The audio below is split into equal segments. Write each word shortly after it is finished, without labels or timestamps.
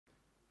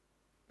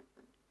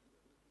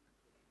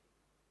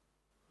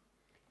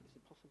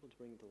possible to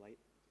bring the light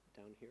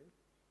down here?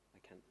 I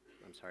can't,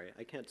 I'm sorry,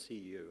 I can't see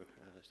you,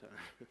 so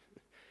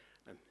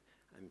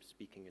I'm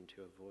speaking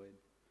into a void.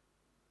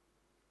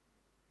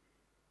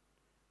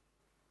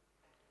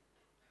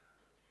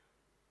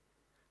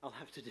 I'll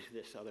have to do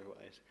this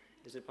otherwise.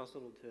 Is it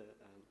possible to,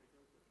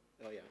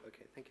 oh yeah,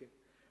 okay, thank you.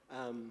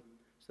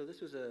 So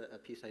this was a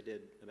piece I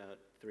did about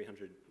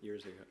 300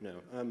 years ago.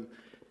 No,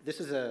 this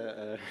is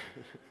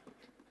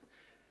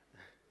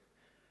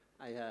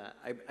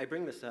I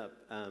bring this up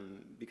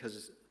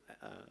because,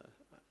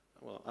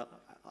 well,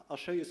 I'll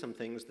show you some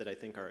things that I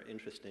think are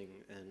interesting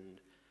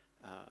and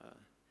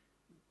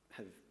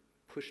have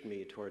pushed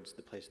me towards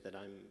the place that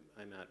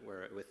I'm at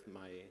where with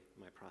my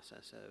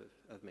process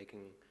of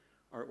making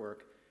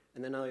artwork.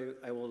 And then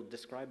I will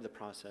describe the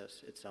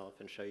process itself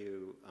and show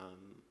you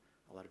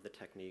a lot of the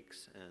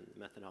techniques and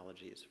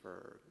methodologies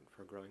for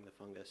growing the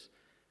fungus,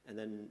 and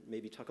then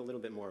maybe talk a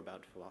little bit more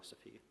about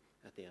philosophy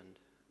at the end.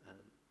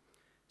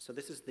 So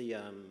this is the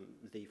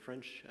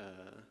French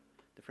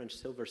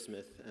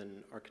silversmith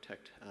and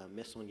architect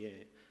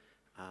Meissonier,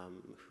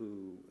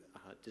 who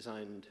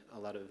designed a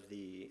lot of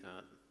the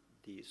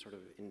sort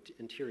of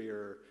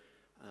interior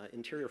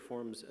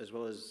forms, as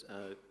well as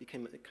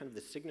became kind of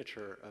the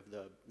signature of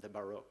the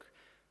Baroque,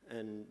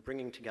 and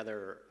bringing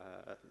together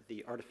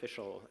the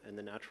artificial and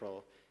the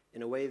natural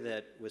in a way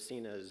that was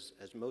seen as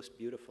most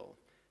beautiful,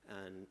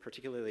 and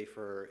particularly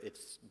for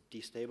its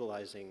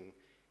destabilizing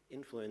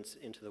influence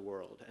into the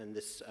world. And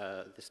this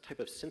type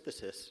of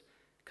synthesis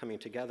coming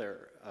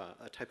together,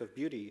 a type of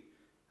beauty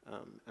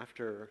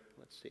after,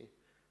 let's see,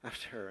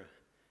 after,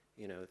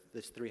 you know,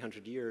 this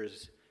 300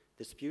 years,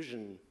 this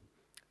fusion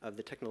of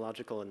the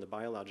technological and the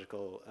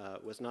biological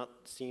was not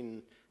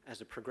seen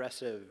as a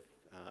progressive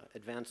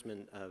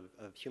advancement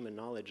of human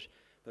knowledge,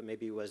 but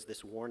maybe was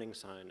this warning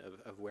sign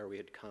of where we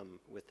had come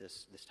with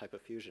this type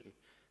of fusion.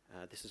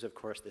 This is, of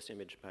course, this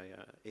image by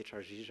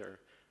H.R. Giger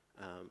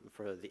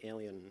for the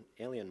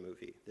Alien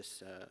movie,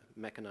 this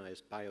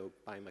mechanized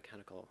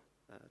biomechanical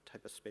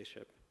type of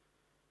spaceship.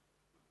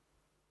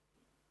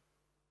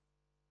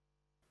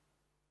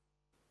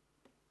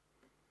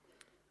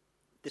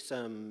 This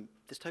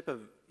type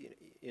of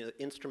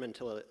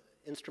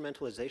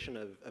instrumentalization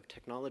of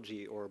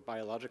technology or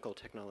biological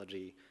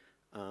technology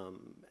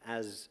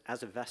as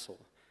a vessel,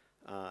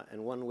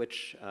 and one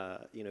which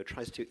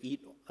tries to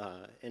eat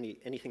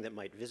anything that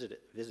might visit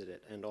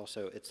it, and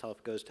also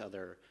itself goes to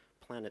other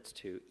planets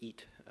to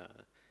eat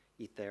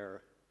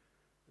their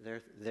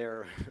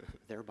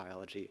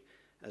biology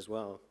as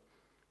well,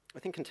 I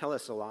think can tell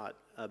us a lot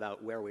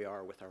about where we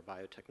are with our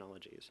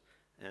biotechnologies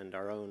and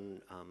our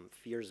own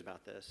fears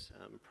about this.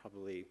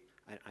 Probably,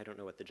 I don't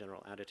know what the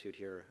general attitude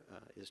here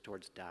is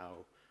towards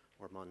Dow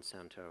or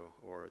Monsanto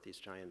or these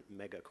giant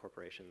mega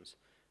corporations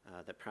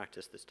that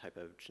practice this type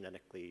of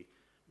genetically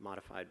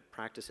modified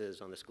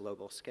practices on this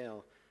global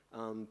scale.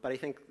 But I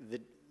think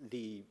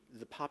the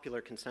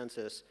popular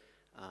consensus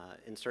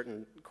in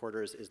certain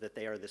quarters is that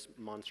they are this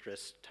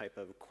monstrous type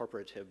of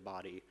corporative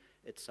body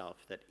itself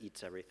that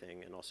eats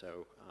everything and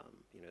also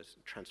is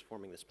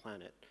transforming this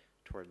planet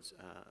towards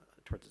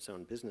its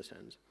own business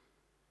ends.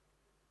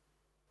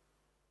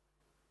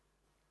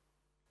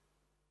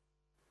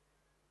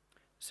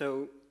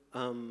 So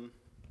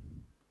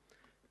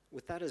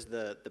with that as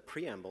the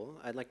preamble,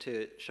 I'd like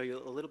to show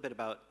you a little bit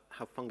about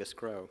how fungus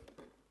grow.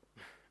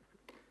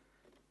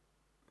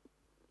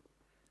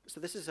 So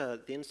this is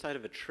the inside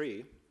of a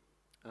tree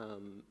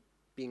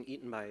being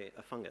eaten by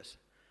a fungus.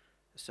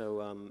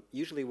 So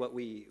usually what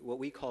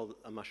we call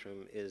a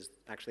mushroom is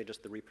actually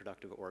just the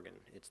reproductive organ.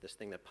 It's this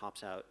thing that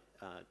pops out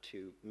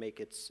to make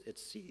its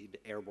seed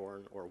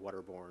airborne or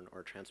waterborne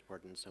or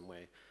transported in some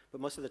way. But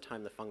most of the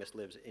time the fungus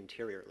lives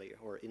interiorly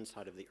or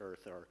inside of the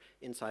earth or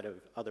inside of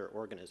other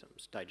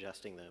organisms,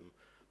 digesting them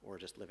or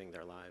just living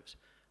their lives.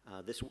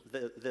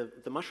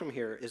 The mushroom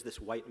here is this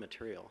white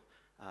material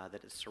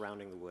that is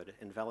surrounding the wood,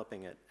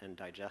 enveloping it and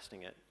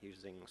digesting it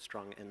using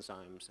strong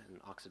enzymes and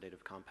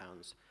oxidative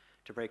compounds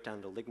to break down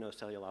the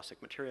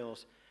lignocellulosic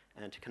materials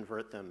and to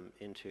convert them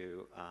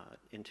into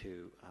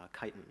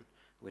chitin,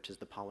 which is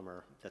the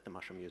polymer that the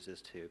mushroom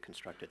uses to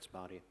construct its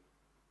body.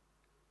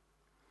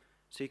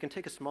 So you can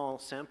take a small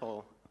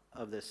sample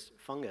of this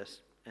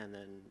fungus and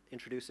then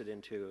introduce it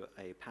into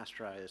a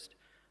pasteurized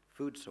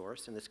food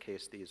source. In this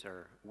case, these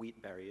are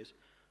wheat berries.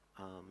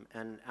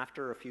 And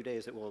after a few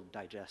days, it will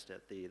digest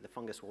it. The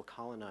fungus will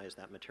colonize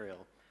that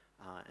material,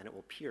 and it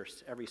will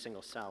pierce every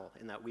single cell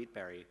in that wheat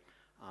berry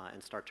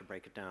and start to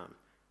break it down.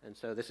 And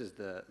so this is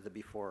the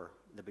before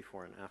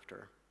and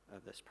after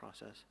of this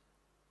process.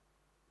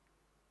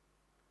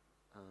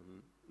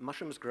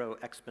 Mushrooms grow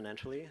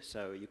exponentially,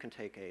 so you can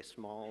take a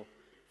small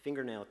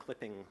fingernail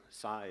clipping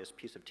size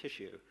piece of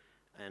tissue,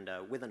 and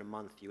within a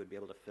month you would be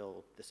able to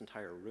fill this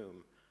entire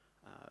room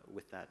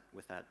with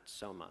that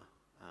soma.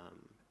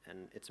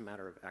 And it's a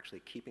matter of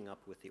actually keeping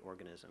up with the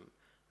organism.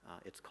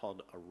 It's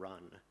called a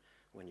run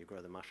when you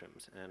grow the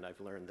mushrooms, and I've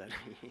learned that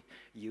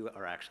you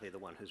are actually the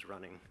one who's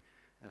running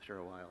after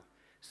a while.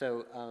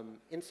 So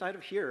inside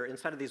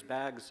of these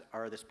bags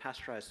are this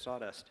pasteurized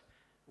sawdust,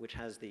 which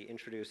has the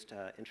introduced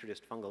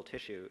fungal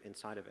tissue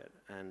inside of it.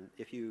 And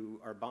if you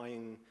are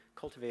buying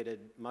cultivated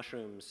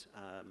mushrooms,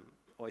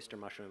 oyster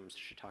mushrooms,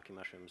 shiitake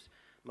mushrooms,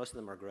 most of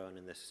them are grown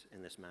in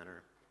this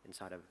manner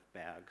inside of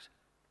bags.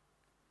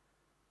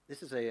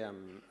 This is a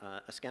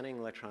scanning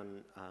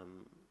electron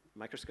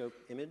microscope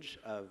image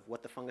of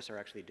what the fungus are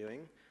actually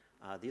doing.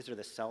 These are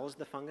the cells of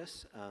the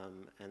fungus,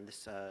 and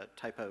this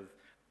type of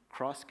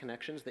cross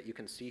connections that you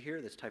can see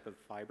here, this type of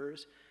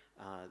fibers,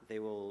 they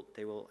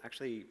will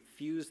actually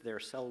fuse their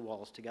cell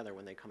walls together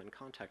when they come in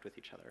contact with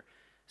each other.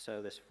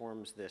 So this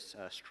forms this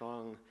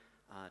strong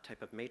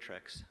type of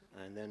matrix,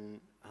 and then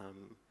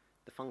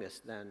the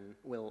fungus then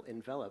will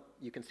envelop.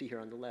 You can see here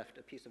on the left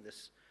a piece of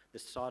this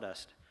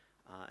sawdust,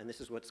 and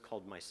this is what's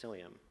called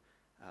mycelium,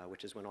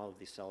 which is when all of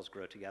these cells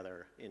grow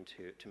together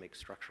to make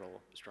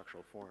structural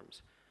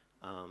forms.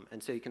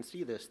 And so you can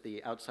see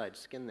the outside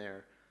skin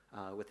there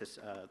with this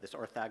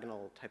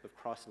orthogonal type of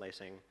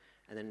cross-lacing,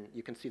 and then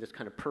you can see this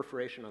kind of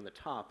perforation on the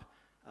top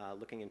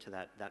looking into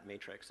that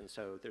matrix. And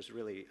so there's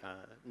really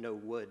no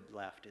wood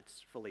left.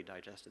 It's fully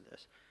digested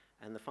this.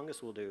 And the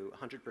fungus will do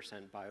 100%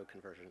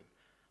 bioconversion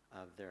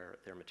of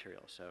their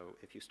material. So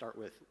if you start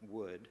with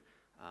wood,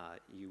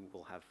 you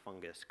will have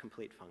fungus,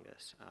 complete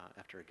fungus,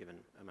 after a given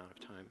amount of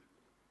time.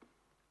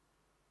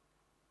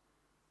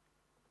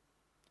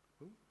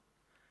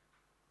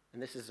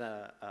 And this is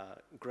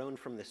grown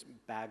from this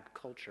bag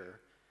culture.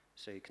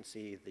 So you can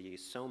see the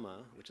soma,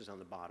 which is on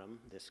the bottom,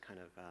 this kind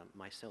of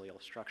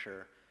mycelial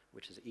structure,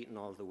 which has eaten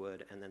all of the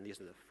wood. And then these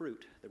are the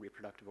fruit, the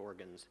reproductive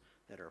organs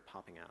that are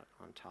popping out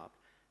on top.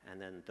 And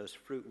then those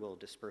fruit will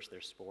disperse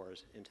their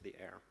spores into the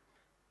air.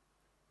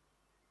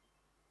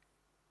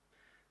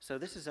 So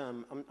this is,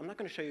 I'm not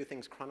going to show you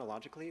things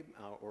chronologically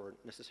or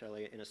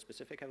necessarily in a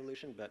specific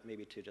evolution, but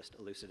maybe to just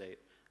elucidate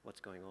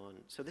what's going on.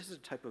 So this is a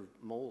type of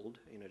mold,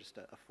 just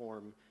a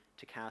form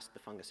to cast the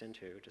fungus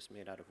into, just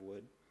made out of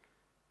wood.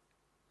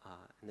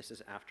 And this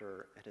is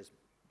after it has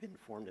been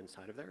formed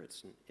inside of there.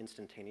 It's an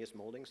instantaneous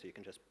molding, so you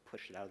can just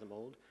push it out of the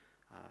mold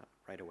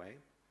right away.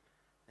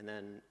 And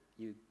then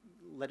you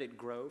let it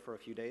grow for a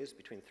few days,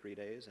 between 3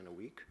 days and a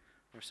week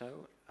or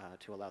so,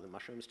 to allow the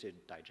mushrooms to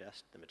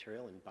digest the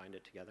material and bind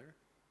it together.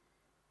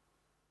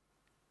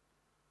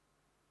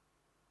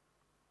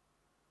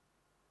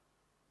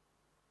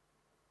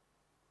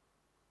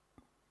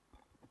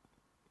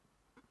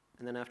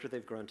 And then after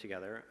they've grown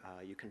together,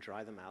 you can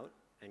dry them out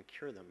and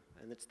cure them.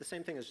 And it's the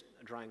same thing as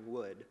drying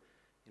wood.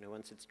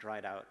 Once it's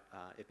dried out,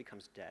 it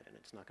becomes dead and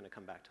it's not going to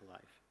come back to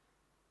life.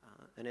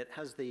 And it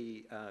has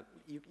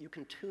you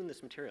can tune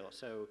this material.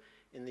 So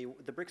in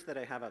the bricks that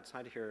I have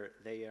outside here,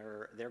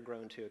 they're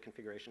grown to a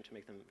configuration to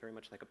make them very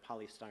much like a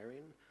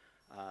polystyrene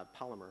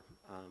polymer.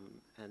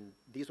 And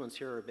these ones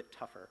here are a bit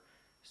tougher.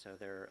 So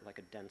they're like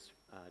a dense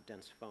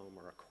foam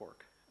or a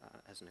cork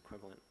as an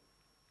equivalent.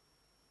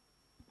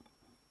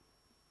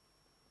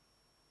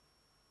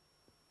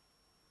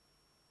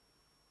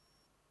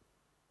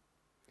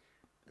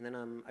 And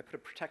then I put a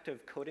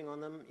protective coating on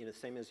them,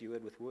 same as you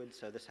would with wood.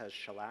 So this has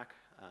shellac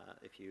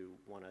if you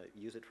want to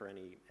use it for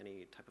any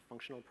type of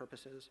functional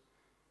purposes.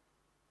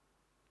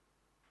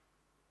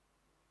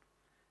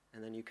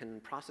 And then you can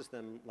process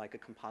them like a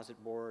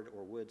composite board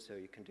or wood, so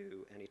you can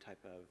do any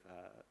type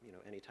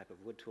of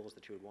wood tools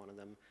that you would want on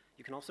them.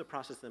 You can also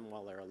process them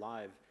while they're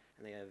alive,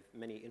 and they have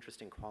many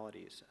interesting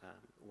qualities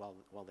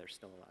while they're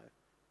still alive.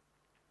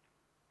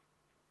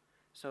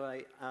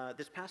 So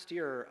this past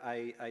year,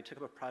 I took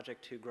up a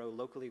project to grow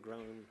locally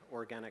grown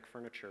organic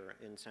furniture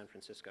in San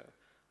Francisco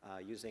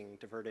using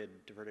diverted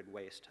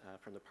waste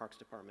from the Parks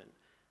Department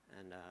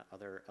and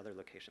other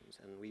locations.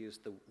 And we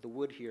used the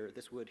wood here.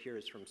 This wood here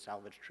is from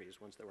salvage trees,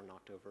 ones that were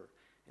knocked over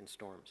in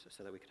storms,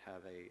 so that we could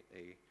have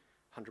a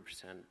 100%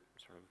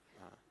 sort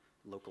of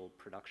local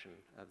production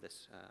of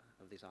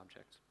these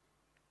objects.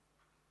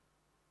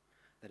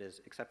 That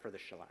is, except for the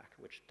shellac,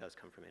 which does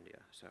come from India.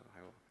 So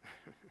I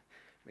will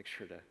make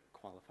sure to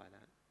qualify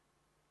that.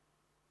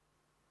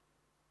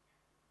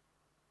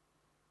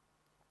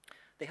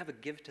 They have a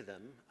give to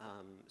them,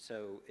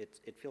 so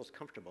it feels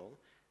comfortable,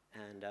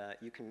 and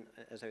you can,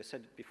 as I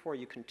said before,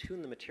 you can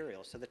tune the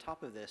material. So the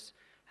top of this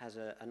has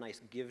a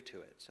nice give to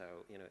it,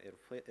 so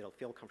it'll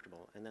feel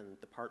comfortable, and then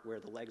the part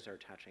where the legs are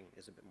attaching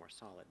is a bit more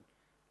solid.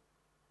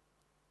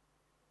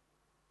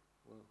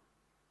 Whoa.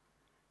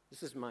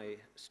 This is my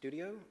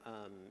studio.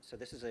 So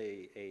this is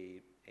a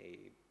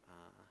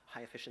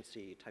high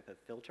efficiency type of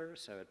filter,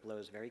 so it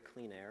blows very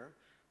clean air,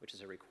 which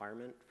is a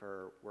requirement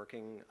for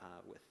working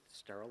with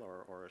sterile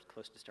or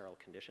close to sterile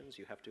conditions.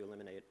 You have to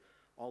eliminate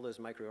all those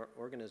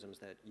microorganisms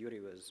that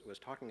Yuri was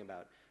talking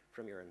about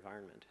from your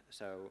environment.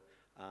 So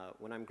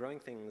when I'm growing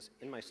things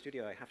in my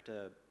studio, I have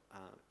to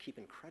keep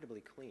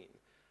incredibly clean.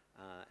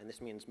 And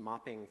this means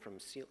mopping from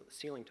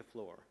ceiling to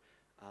floor.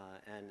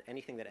 And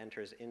anything that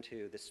enters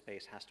into this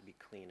space has to be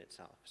clean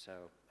itself,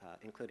 so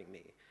including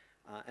me.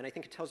 And I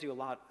think it tells you a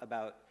lot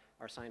about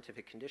our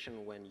scientific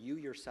condition when you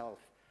yourself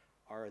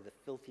are the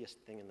filthiest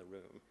thing in the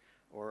room,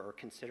 or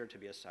considered to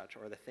be as such,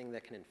 or the thing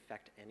that can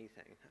infect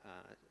anything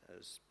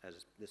as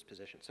this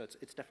position. So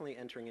it's definitely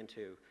entering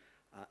into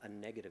a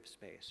negative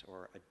space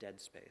or a dead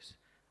space.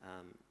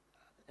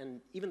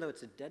 And even though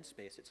it's a dead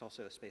space, it's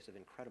also a space of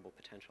incredible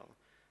potential.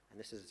 And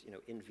this is,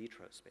 in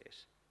vitro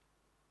space.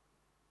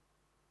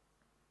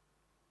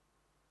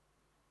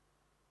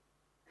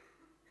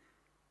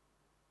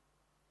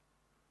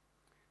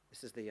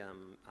 This is the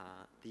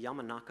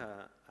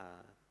Yamanaka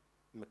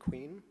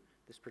McQueen,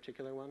 this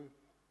particular one.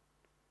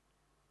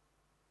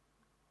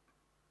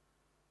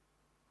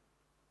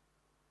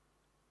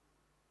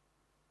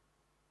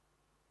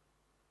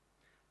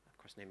 Of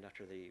course, named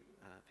after the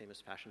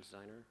famous fashion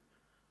designer,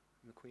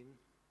 McQueen.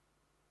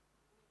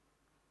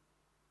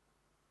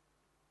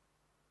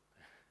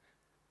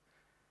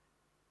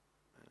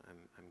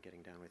 I'm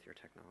getting down with your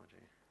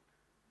technology.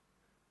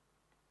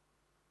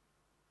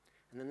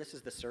 And then this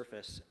is the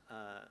surface.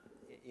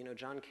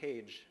 John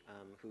Cage,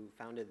 who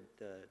founded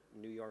the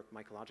New York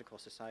Mycological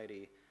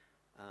Society,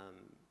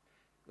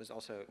 was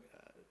also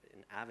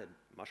an avid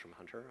mushroom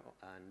hunter.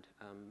 And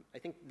I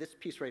think this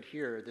piece right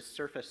here, this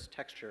surface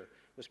texture,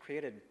 was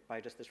created by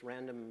just this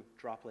random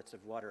droplets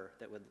of water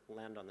that would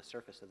land on the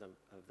surface of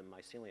the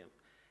mycelium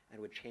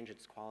and would change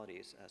its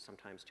qualities,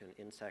 sometimes to an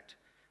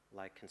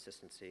insect-like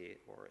consistency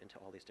or into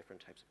all these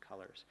different types of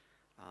colors.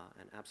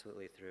 And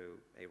absolutely through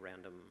a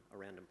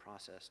random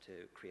process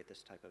to create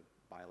this type of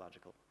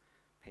biological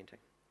painting.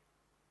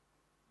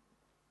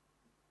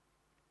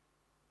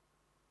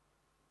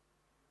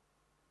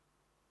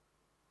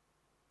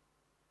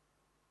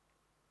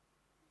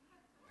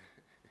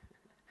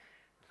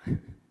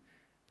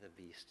 The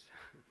beast.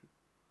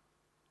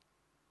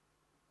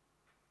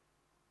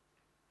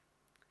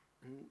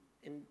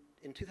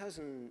 In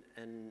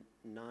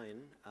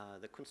 2009,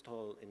 the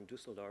Kunsthalle in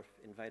Düsseldorf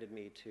invited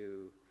me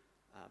to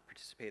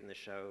participate in the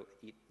show,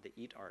 the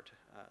Eat Art,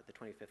 the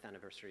 25th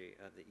anniversary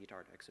of the Eat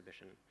Art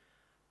exhibition.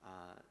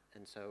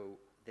 And so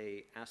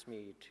they asked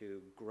me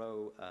to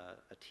grow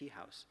a tea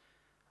house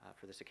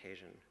for this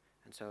occasion.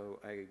 And so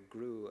I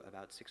grew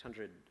about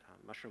 600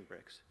 mushroom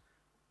bricks.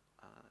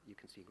 You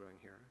can see growing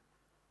here.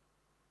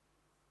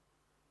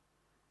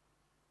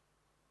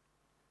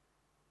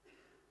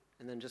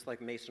 And then just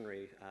like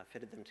masonry,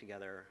 fitted them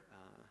together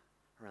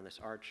around this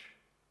arch.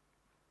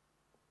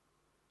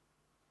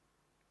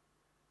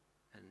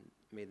 And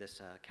made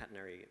this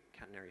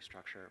catenary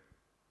structure.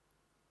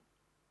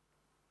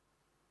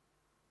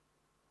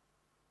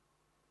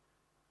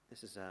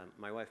 This is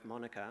my wife,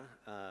 Monica,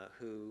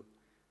 who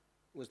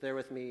was there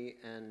with me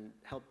and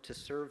helped to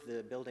serve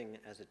the building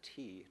as a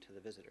tea to the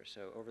visitors.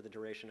 So over the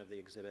duration of the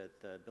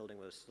exhibit, the building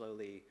was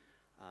slowly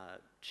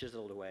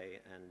chiseled away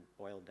and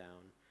boiled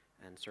down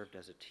and served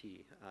as a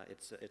tea.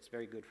 It's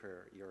very good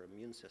for your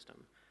immune system.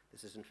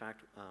 This is, in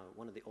fact,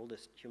 one of the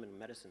oldest human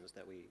medicines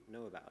that we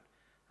know about.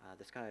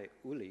 This guy,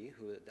 Uli,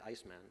 the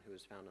Iceman, who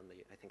was found on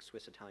the, I think,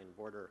 Swiss-Italian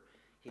border,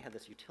 he had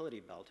this utility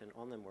belt, and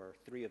on them were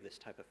 3 of this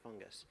type of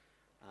fungus,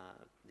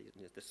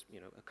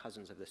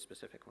 cousins of this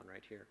specific one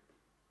right here.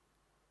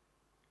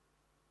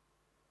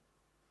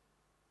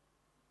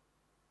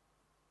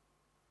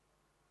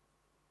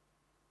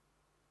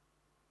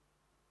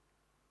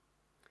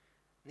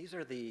 These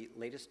are the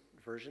latest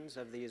versions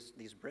of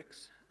these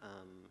bricks.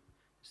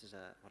 This is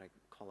what I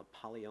call a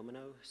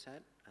polyomino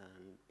set,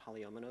 and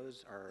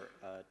polyominoes are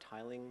a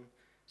tiling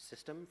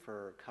system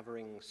for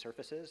covering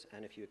surfaces,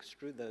 and if you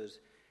extrude those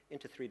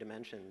into 3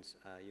 dimensions,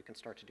 you can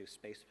start to do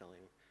space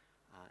filling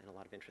in a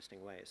lot of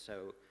interesting ways.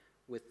 So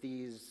with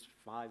these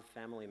 5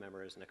 family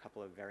members and a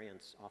couple of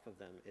variants off of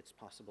them, it's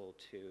possible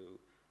to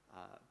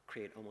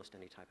create almost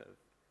any type of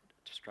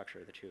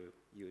structure that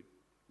you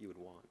would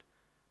want.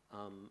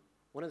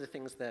 One of the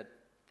things that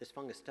this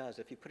fungus does,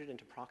 if you put it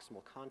into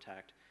proximal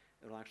contact,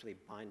 it will actually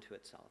bind to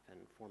itself and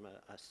form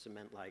a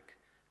cement-like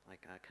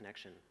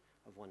connection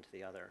of one to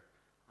the other.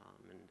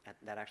 And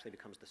that actually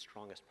becomes the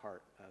strongest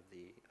part of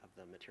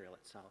the material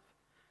itself.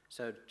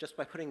 So just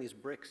by putting these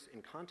bricks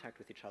in contact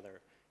with each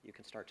other, you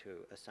can start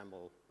to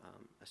assemble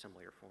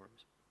your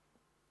forms.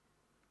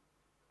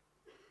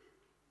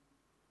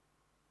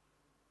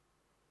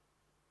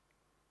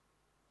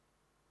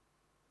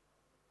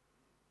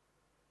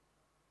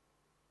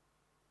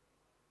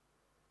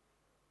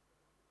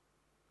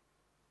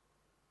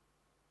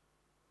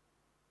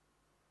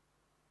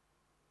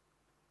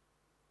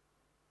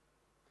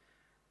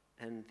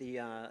 And the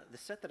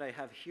set that I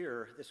have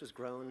here, this was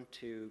grown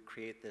to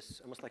create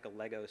this almost like a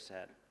Lego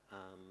set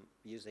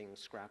using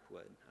scrap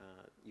wood.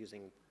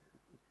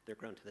 They're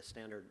grown to the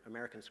standard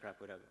American scrap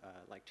wood of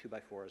like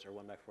 2x4s or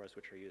 1x4s,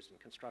 which are used in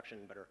construction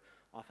but are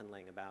often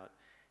laying about.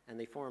 And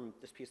they form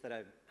this piece that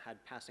I've had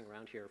passing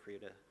around here for you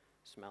to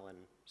smell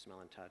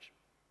and touch.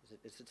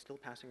 Is it still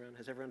passing around?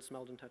 Has everyone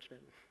smelled and touched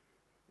it?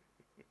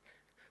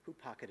 Who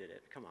pocketed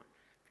it? Come on,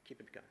 keep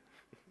it going.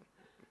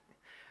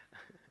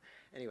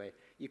 Anyway,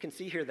 you can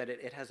see here that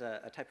it has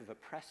a type of a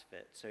press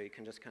fit, so you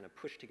can just kind of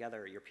push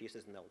together your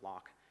pieces and they'll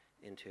lock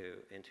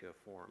into a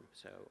form.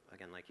 So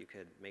again, like you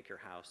could make your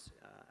house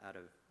out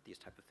of these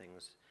type of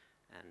things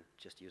and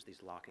just use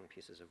these locking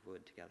pieces of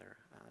wood together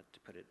to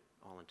put it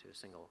all into a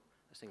single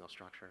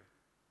structure.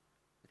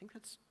 I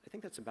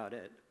think that's about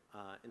it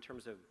in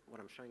terms of what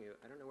I'm showing you.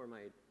 I don't know where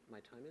my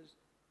time is.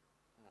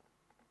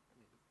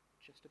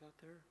 Just about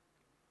there?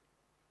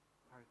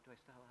 Or do I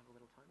still have a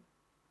little time?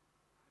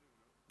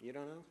 You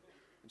don't know?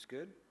 It's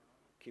good?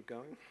 Keep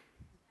going?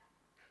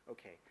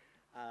 Okay.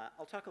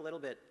 I'll talk a little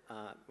bit,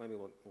 maybe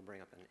we'll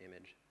bring up an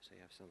image so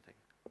you have something.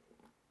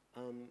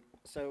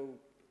 So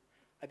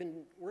I've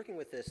been working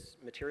with this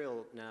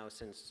material now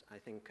since, I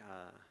think,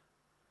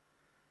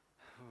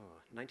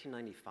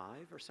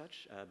 1995 or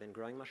such. I've been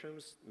growing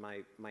mushrooms.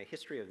 My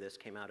history of this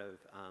came out of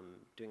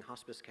doing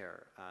hospice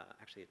care.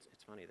 Actually,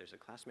 it's funny, there's a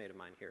classmate of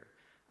mine here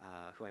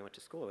who I went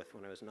to school with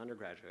when I was an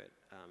undergraduate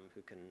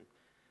who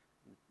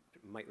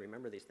might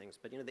remember these things.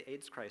 But you know, the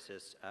AIDS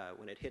crisis,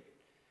 when it hit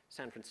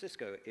San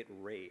Francisco, it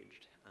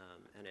raged,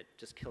 and it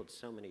just killed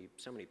so many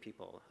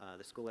people.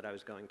 The school that I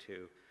was going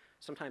to,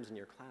 sometimes in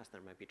your class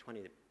there might be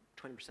 20%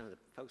 of the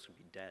folks would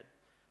be dead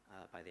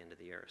by the end of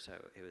the year. So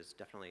it was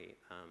definitely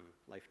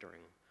life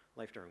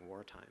during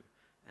wartime.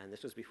 And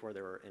this was before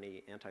there were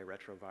any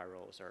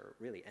antiretrovirals or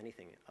really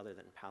anything other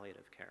than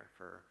palliative care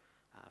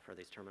for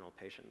these terminal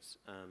patients.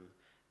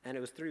 And it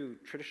was through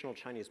traditional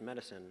Chinese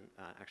medicine,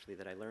 actually,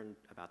 that I learned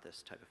about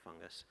this type of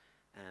fungus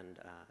and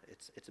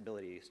its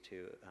abilities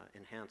to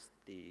enhance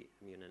the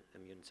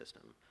immune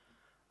system.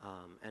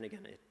 And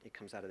again, it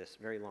comes out of this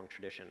very long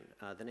tradition.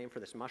 The name for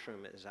this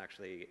mushroom is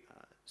actually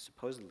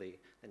supposedly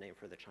the name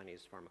for the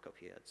Chinese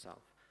pharmacopoeia itself,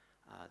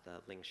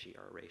 the lingxi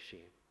or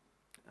reishi.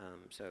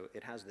 So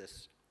it has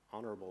this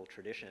honorable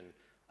tradition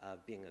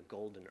of being a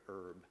golden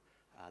herb.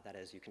 That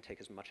is, you can take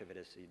as much of it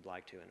as you'd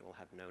like to and it will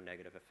have no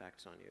negative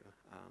effects on you.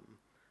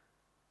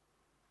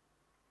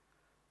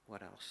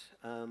 What else?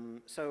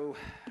 So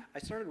I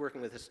started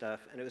working with this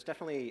stuff, and it was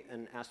definitely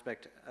an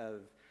aspect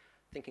of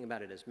thinking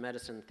about it as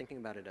medicine, thinking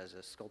about it as a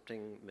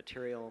sculpting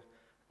material.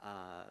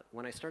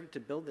 When I started to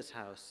build this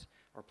house,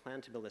 or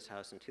planned to build this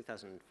house in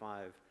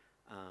 2005,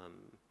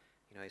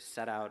 you know, I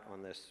set out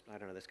on this, I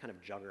don't know, this kind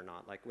of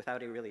juggernaut, like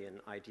without really an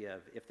idea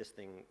of if this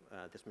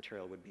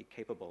material would be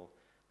capable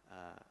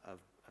of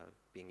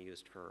being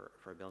used for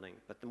a building.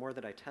 But the more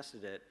that I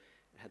tested it,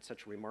 it had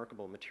such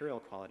remarkable material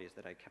qualities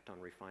that I kept on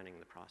refining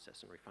the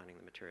process and refining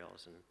the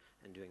materials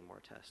and doing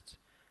more tests.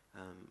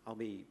 I'll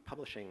be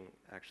publishing,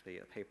 actually,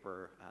 a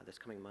paper this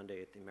coming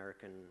Monday at the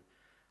American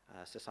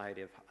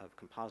Society of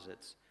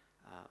Composites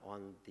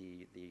on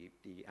the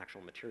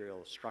actual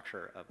material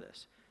structure of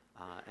this.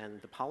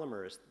 And the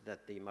polymers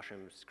that the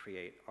mushrooms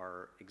create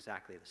are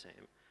exactly the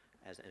same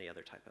as any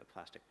other type of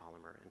plastic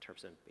polymer in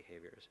terms of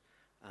behaviors.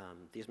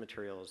 These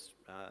materials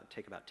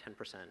take about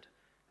 10%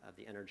 of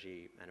the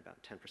energy and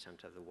about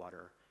 10% of the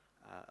water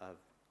of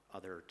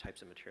other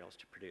types of materials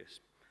to produce.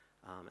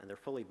 And they're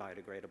fully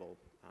biodegradable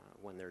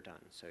when they're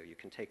done. So you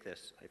can take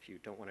this, if you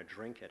don't want to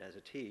drink it as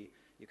a tea,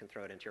 you can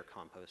throw it into your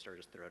compost or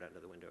just throw it out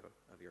of the window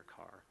of your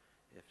car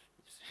if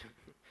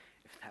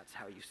that's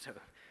how you so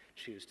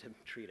choose to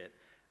treat it.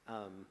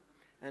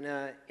 And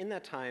in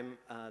that time,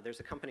 there's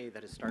a company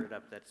that has started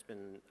up that's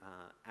been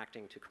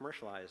acting to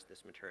commercialize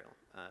this material.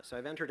 So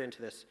I've entered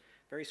into this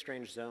very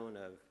strange zone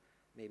of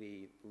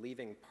maybe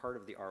leaving part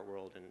of the art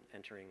world and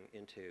entering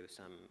into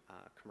some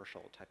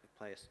commercial type of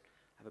place.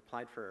 I've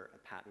applied for a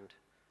patent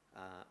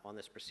on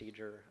this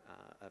procedure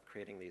of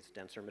creating these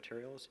denser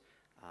materials,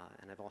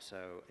 and I've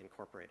also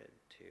incorporated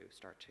to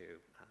start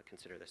to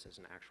consider this as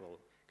an actual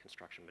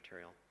construction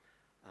material.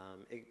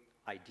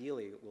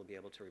 Ideally, we'll be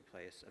able to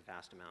replace a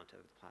vast amount of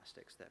the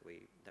plastics that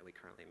we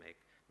currently make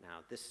now.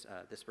 This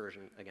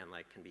version, again,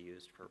 can be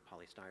used for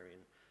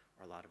polystyrene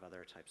or a lot of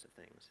other types of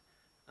things.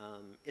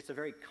 It's a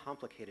very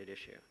complicated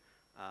issue.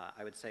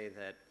 I would say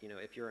that, you know,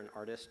 if you're an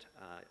artist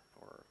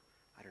or,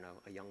 I don't know,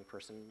 a young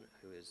person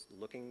who is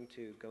looking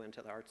to go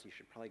into the arts, you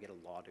should probably get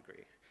a law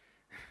degree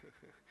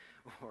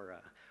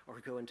or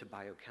go into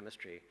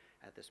biochemistry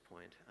at this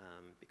point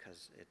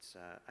because it's,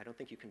 I don't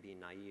think you can be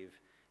naive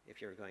if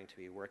you're going to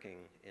be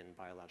working in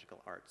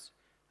biological arts.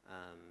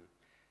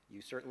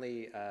 You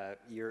certainly,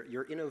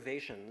 your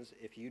innovations,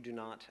 if you do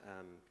not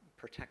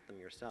protect them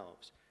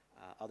yourselves,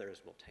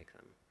 others will take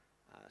them.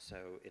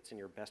 So it's in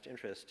your best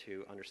interest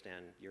to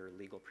understand your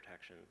legal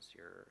protections,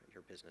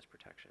 your business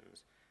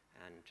protections,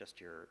 and just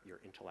your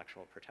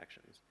intellectual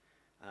protections.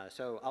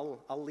 So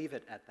I'll leave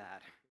it at that.